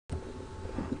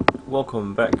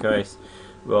welcome back, guys.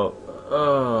 Well,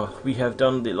 we have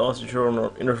done the last tutorial on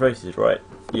interfaces, right?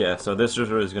 Yeah, so this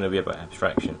tutorial is going to be about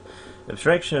abstraction.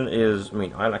 Abstraction is,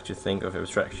 I like to think of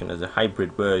abstraction as a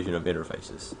hybrid version of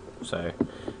interfaces. So,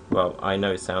 well, I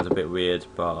know it sounds a bit weird,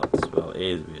 but, well, it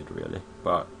is weird, really.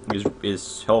 But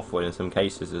it's helpful in some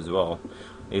cases as well,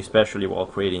 especially while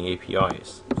creating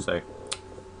APIs. So,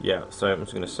 yeah, so I'm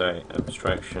just going to say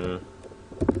abstraction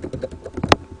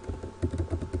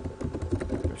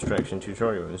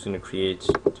tutorial. I'm just going to create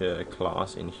the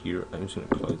class in here. I'm just going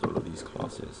to close all of these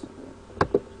classes.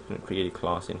 I'm going to create a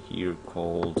class in here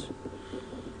called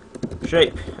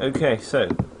shape. Okay, so,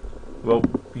 well,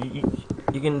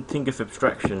 you can think of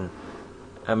abstraction.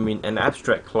 An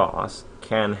abstract class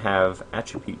can have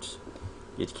attributes.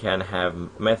 It can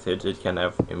have methods. It can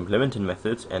have implemented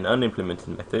methods and unimplemented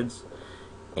methods.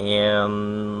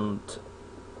 And,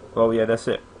 well, yeah, that's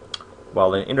it.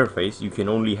 While in interface, you can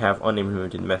only have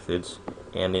unimplemented methods,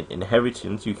 and in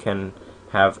inheritance, you can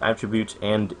have attributes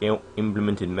and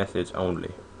implemented methods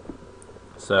only.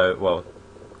 So, well,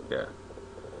 yeah,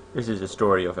 this is the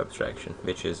story of abstraction,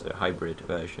 which is a hybrid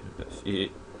version.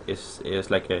 It's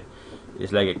like a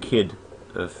kid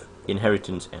of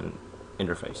inheritance and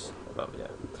interface. Well, yeah.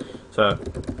 So,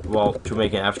 well, to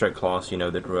make an abstract class, you know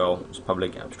the drill. It's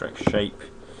public abstract shape,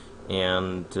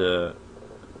 and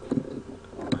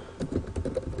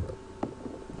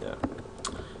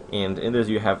and in this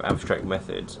you have abstract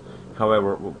methods.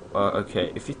 However,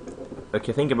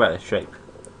 think about a shape.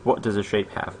 What does a shape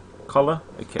have? Color.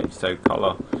 Okay, so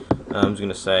color. I'm just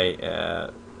gonna say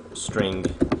string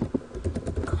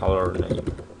color name.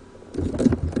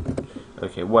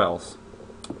 Okay, what else?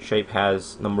 Shape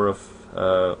has number of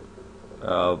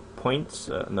points.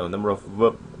 No, number of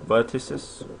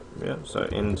vertices. Yeah. So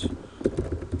int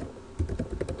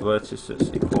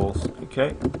vertices equals.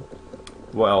 Okay.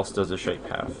 What else does a shape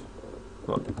have?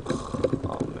 What?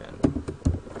 Oh man.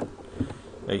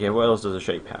 Okay, what else does a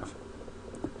shape have?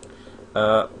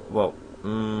 Well,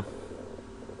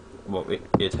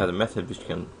 it has a method which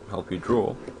can help you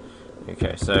draw.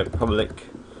 Okay, so public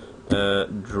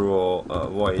draw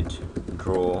void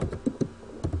draw.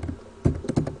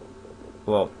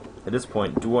 Well, at this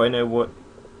point, do I know what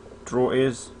draw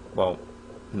is? Well,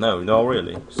 no, not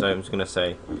really. So I'm just gonna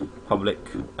say public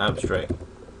abstract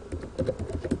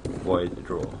void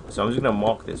draw. So I'm just going to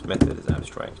mark this method as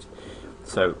abstract.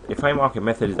 So if I mark a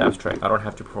method as abstract, I don't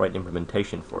have to provide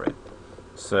implementation for it.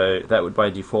 So that would by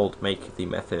default make the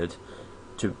method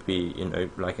to be,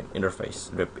 like an interface.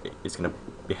 It's going to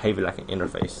behave like an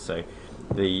interface. So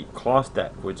the class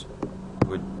that would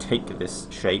take this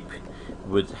shape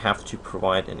would have to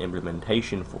provide an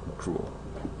implementation for draw.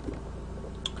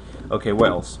 Okay, what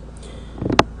else?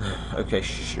 Okay,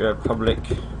 public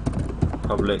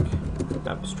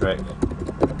abstract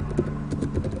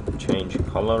change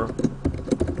color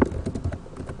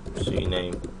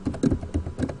name.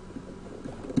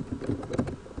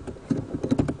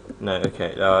 No,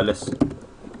 okay, let's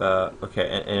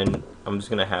okay, and I'm just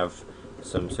gonna have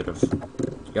some sort of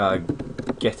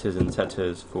getters and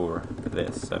setters for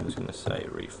this. So I'm just gonna say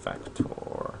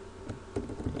refactor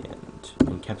and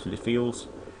encapsulate fields.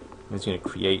 I'm just gonna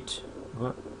create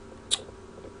what?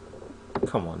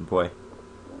 Come on, boy.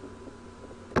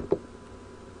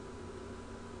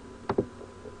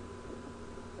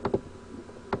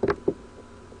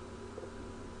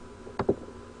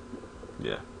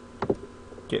 Yeah.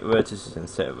 Get vertices and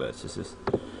set vertices.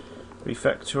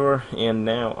 Refactor, and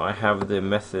now I have the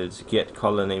methods get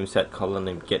color name, set color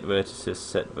name, get vertices,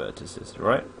 set vertices,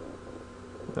 right?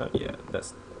 Yeah,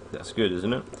 that's good,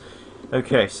 isn't it?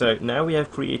 Okay, so now we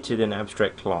have created an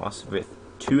abstract class with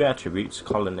two attributes,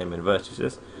 color name and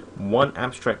vertices, one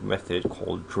abstract method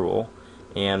called draw,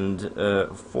 and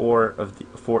four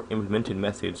implemented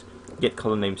methods: get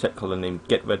color name, set color name,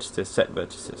 get vertices, set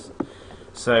vertices.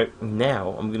 So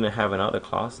now I'm going to have another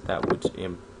class that would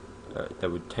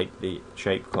take the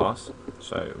shape class.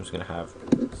 So I'm just going to have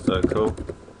circle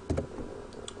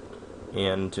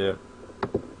and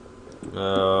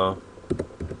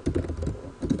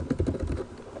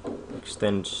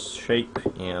extend shape.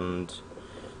 And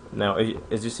now,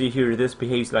 as you see here, this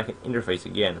behaves like an interface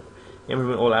again.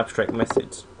 Implement all abstract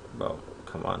methods. Well,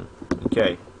 come on.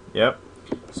 Okay. Yep.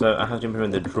 So I have to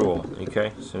implement the draw.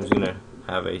 Okay. So I'm just going to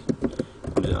have a.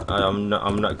 I'm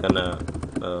not gonna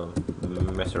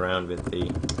mess around with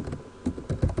the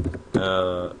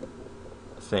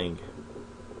thing.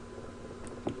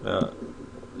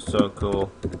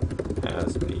 Circle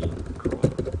has been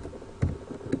drawn,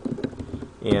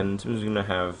 and I'm just gonna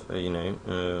have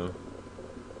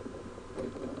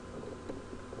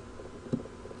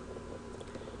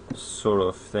sort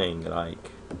of thing,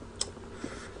 like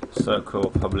circle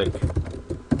public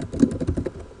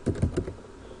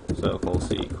circle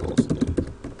c equals new.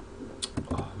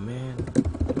 Oh man,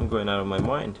 I'm going out of my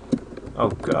mind. Oh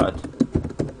god.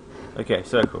 Okay,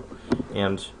 circle,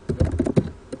 and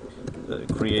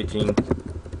creating.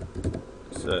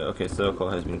 So okay, circle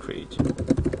has been created.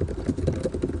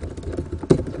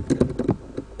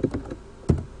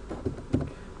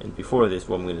 And before this,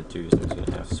 what I'm going to do is I'm just going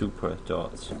to have super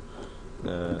dot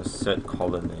set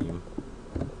color name.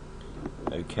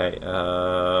 Okay.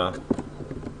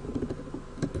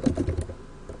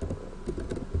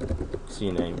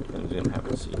 CName. I'm just going to have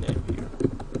a CName here.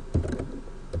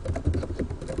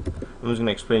 I'm just going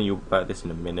to explain you about this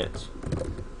in a minute.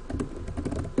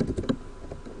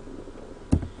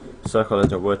 Circle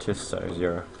as a vertex, so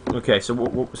 0. Okay, so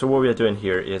what we are doing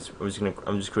here is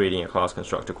I'm just creating a class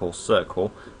constructor called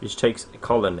circle, which takes a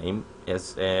color name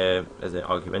as an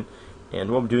argument,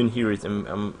 and what I'm doing here is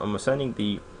I'm assigning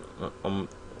the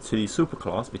to the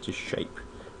superclass, which is shape.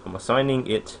 I'm assigning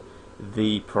it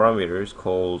the parameters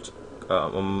called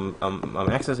I'm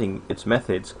accessing its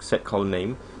methods set color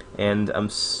name, and I'm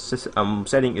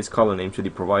setting its color name to the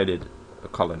provided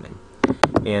color name,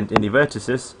 and in the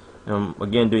vertices.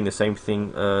 Again, doing the same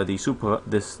thing. The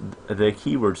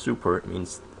keyword super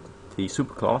means the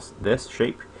superclass, this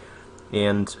shape,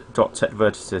 and dot set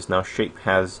vertices. Now shape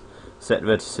has set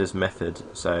vertices method,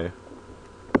 so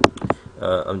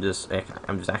I'm just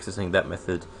accessing that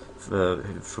method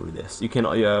through this. You can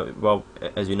well,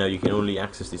 as you know, you can only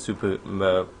access the super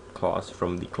class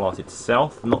from the class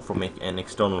itself, not from an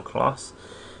external class.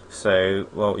 So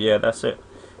well, yeah, that's it.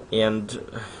 And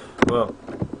well,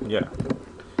 yeah.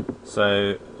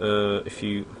 So if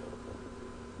you,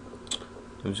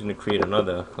 I'm just going to create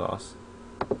another class,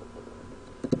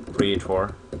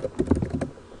 creator,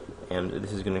 and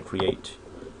this is going to create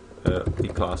the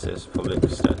classes public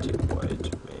static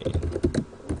void main.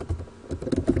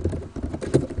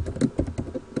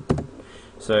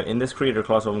 So in this creator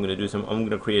class, what I'm going to do is I'm going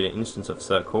to create an instance of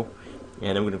circle,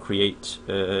 and I'm going to create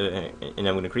a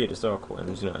circle,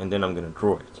 and then I'm going to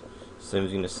draw it. So I'm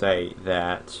just going to say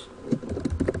that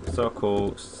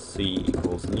circle c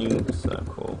equals new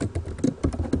circle,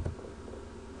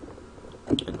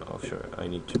 and sure I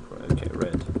need to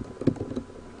red,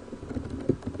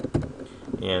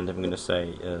 and I'm going to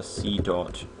say c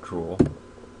dot draw.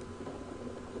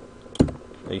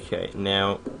 Okay,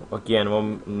 now again,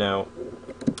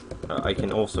 I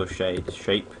can also shade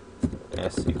shape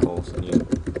s equals new.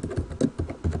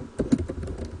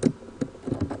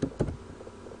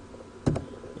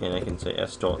 And I can say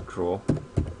s dot draw.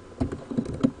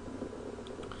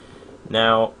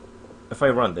 Now, if I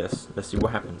run this, let's see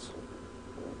what happens.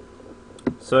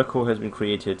 Circle has been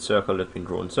created, circle has been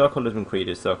drawn. Circle has been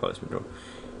created, circle has been drawn.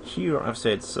 Here I've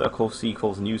said circle c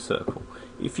equals new circle.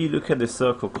 If you look at the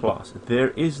circle class, there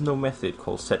is no method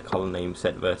called set color name,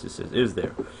 set vertices, is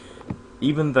there?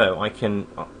 Even though I can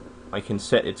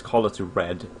set its color to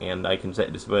red, and I can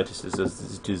set its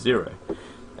vertices to 0.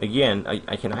 Again,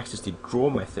 I can access the draw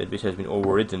method, which has been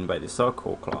overridden by the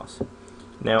circle class.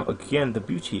 Now again, the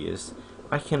beauty is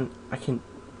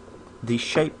the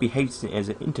shape behaves as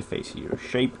an interface here.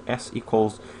 Shape s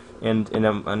equals, and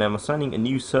I'm assigning a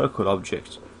new circle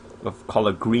object of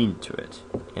color green to it,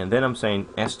 and then I'm saying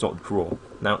s dot draw.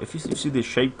 Now if you see the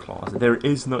shape class, there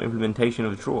is no implementation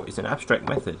of draw. It's an abstract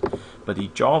method, but the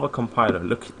Java compiler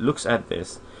looks at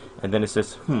this, and then it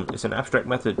says, it's an abstract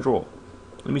method draw.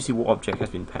 Let me see what object has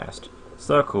been passed.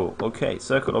 Circle, okay,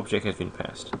 circle object has been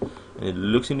passed. And it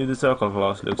looks into the circle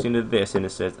class, looks into this, and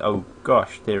it says, oh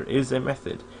gosh, there is a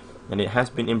method, and it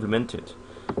has been implemented.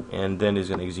 And then it's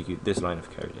going to execute this line of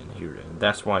code in here, and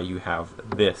that's why you have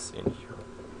this in here.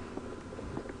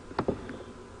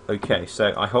 Okay,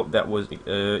 so I hope that was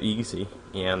easy,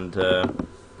 and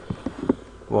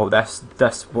well, that's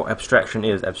what abstraction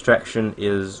is. Abstraction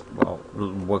is, well,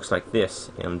 works like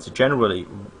this, and generally,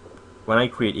 when I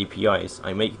create APIs,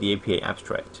 I make the API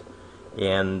abstract,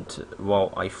 and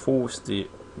well, I force the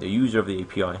user of the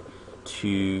API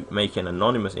to make an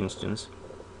anonymous instance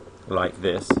like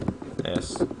this,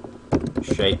 s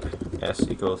shape s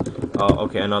equals.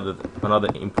 Okay, another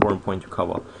important point to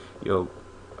cover.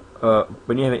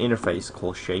 When you have an interface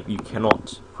called shape, you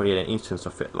cannot create an instance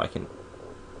of it like an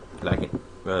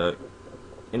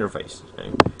interface.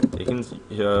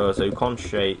 So you can't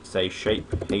say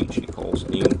shape h equals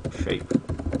new shape.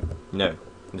 No,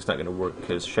 it's not going to work,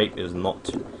 because shape is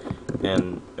not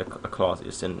a class.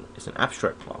 It's an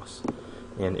abstract class,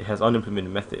 and it has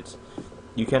unimplemented methods.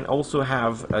 You can also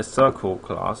have a circle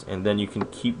class, and then you can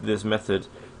keep this method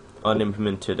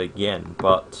unimplemented again.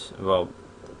 But well,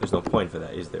 there's no point for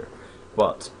that, is there?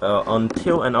 But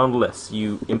until and unless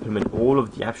you implement all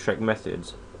of the abstract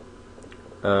methods,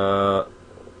 you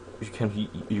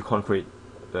can't create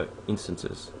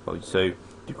instances. So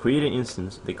to create an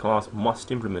instance, the class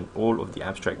must implement all of the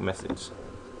abstract methods.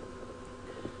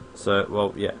 So,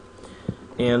 well, yeah.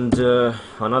 And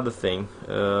another thing,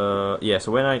 yeah.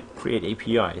 So when I create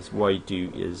APIs, what I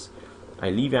do is I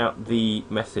leave out the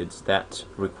methods that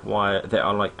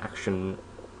are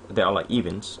like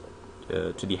events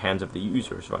to the hands of the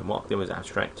user. So I mark them as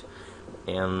abstract,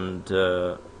 and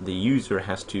the user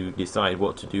has to decide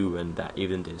what to do when that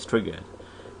event is triggered.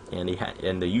 And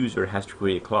the user has to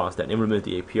create a class that implements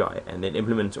the API, and then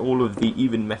implements all of the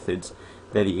event methods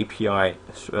that the API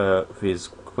is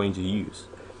going to use.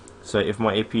 So if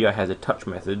my API has a touch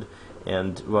method,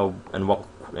 and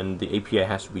the API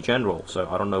has to be general, so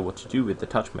I don't know what to do with the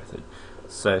touch method.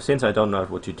 So since I don't know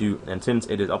what to do, and since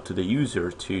it is up to the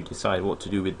user to decide what to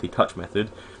do with the touch method,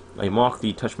 I mark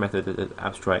the touch method as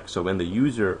abstract. So when the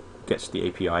user gets the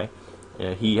API,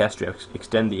 he has to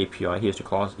extend the API. He has to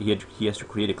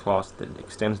create a class that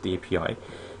extends the API,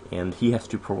 and he has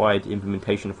to provide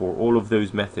implementation for all of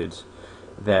those methods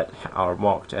that are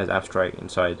marked as abstract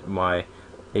inside my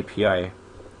API.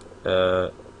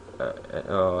 Like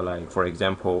for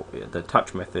example, the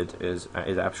touch method is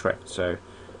abstract. So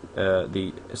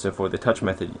for the touch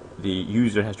method, the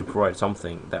user has to provide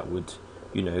something that would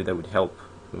help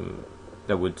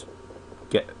that would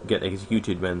get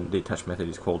executed when the touch method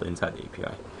is called inside the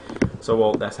API. So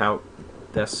well, that's how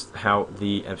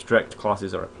the abstract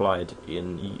classes are applied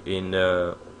in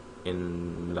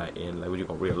what you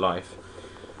call real life.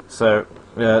 So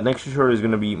next tutorial is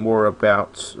going to be more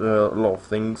about a lot of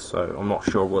things. So I'm not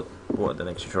sure what the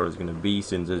next tutorial is going to be,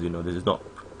 since this is not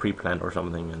pre-planned or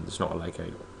something, and it's not like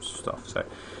a stuff. So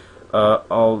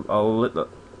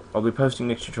I'll be posting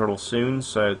next tutorial soon.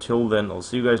 So till then, I'll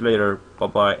see you guys later. Bye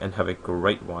bye, and have a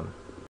great one.